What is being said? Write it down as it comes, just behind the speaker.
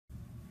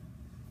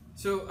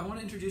So I want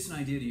to introduce an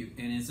idea to you,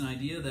 and it's an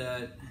idea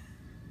that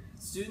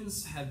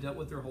students have dealt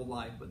with their whole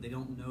life, but they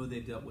don't know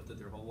they've dealt with it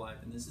their whole life,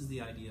 and this is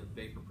the idea of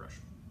vapor pressure.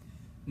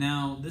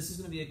 Now, this is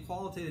going to be a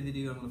qualitative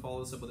video. I'm going to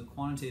follow this up with a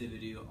quantitative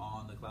video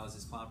on the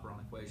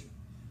Clausius-Clapeyron equation.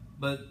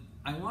 But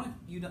I want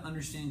you to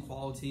understand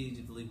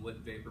qualitatively what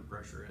vapor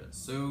pressure is.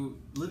 So,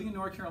 living in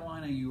North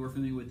Carolina, you are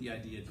familiar with the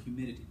idea of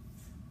humidity.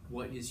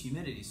 What is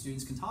humidity?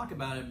 Students can talk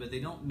about it, but they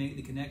don't make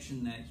the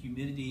connection that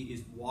humidity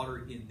is water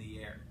in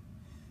the air.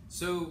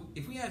 So,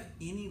 if we have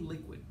any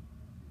liquid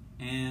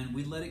and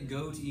we let it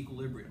go to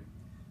equilibrium,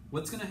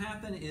 what's going to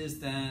happen is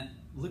that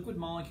liquid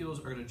molecules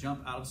are going to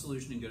jump out of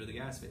solution and go to the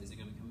gas phase. They're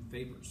going to become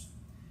vapors.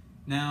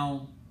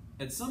 Now,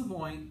 at some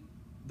point,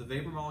 the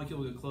vapor molecule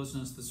will get close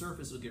enough to the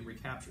surface, it'll get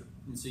recaptured.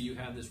 And so you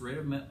have this rate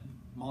of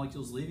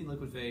molecules leaving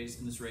liquid phase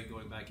and this rate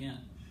going back in.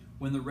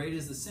 When the rate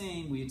is the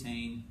same, we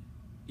attain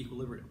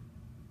equilibrium.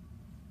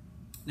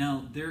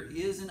 Now, there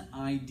is an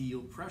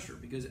ideal pressure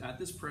because at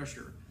this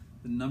pressure,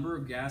 the number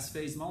of gas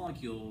phase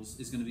molecules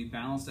is going to be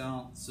balanced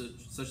out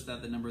such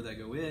that the number that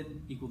go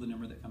in equal the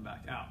number that come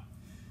back out.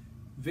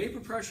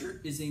 Vapor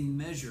pressure is a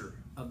measure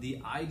of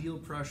the ideal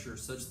pressure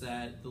such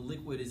that the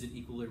liquid is in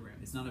equilibrium.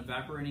 It's not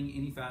evaporating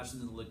any faster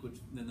than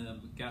the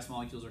gas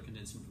molecules are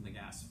condensing from the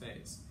gas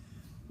phase.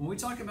 When we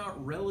talk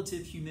about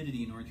relative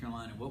humidity in North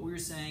Carolina, what we're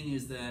saying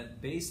is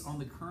that based on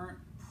the current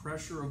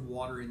pressure of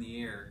water in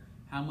the air,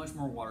 how much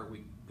more water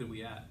could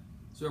we add?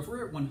 So if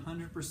we're at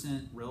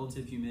 100%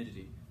 relative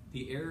humidity,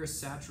 the air is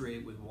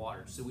saturated with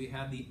water. So we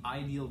have the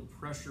ideal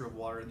pressure of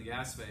water in the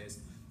gas phase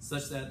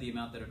such that the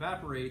amount that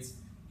evaporates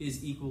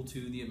is equal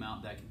to the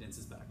amount that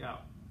condenses back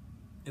out.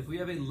 If we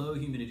have a low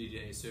humidity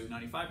day, so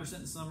 95%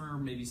 in the summer,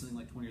 maybe something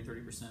like 20 or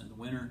 30% in the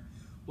winter,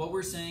 what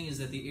we're saying is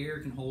that the air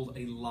can hold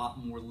a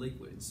lot more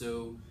liquid.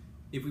 So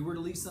if we were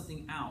to leave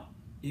something out,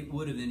 it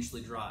would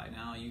eventually dry.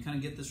 Now, you kind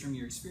of get this from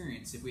your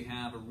experience. If we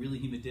have a really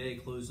humid day,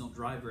 clothes don't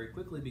dry very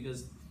quickly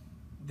because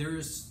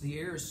the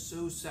air is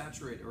so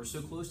saturated or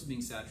so close to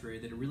being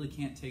saturated that it really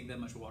can't take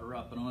that much water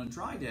up. But on a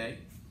dry day,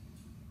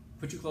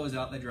 put your clothes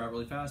out, they dry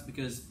really fast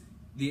because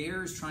the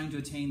air is trying to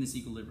attain this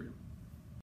equilibrium.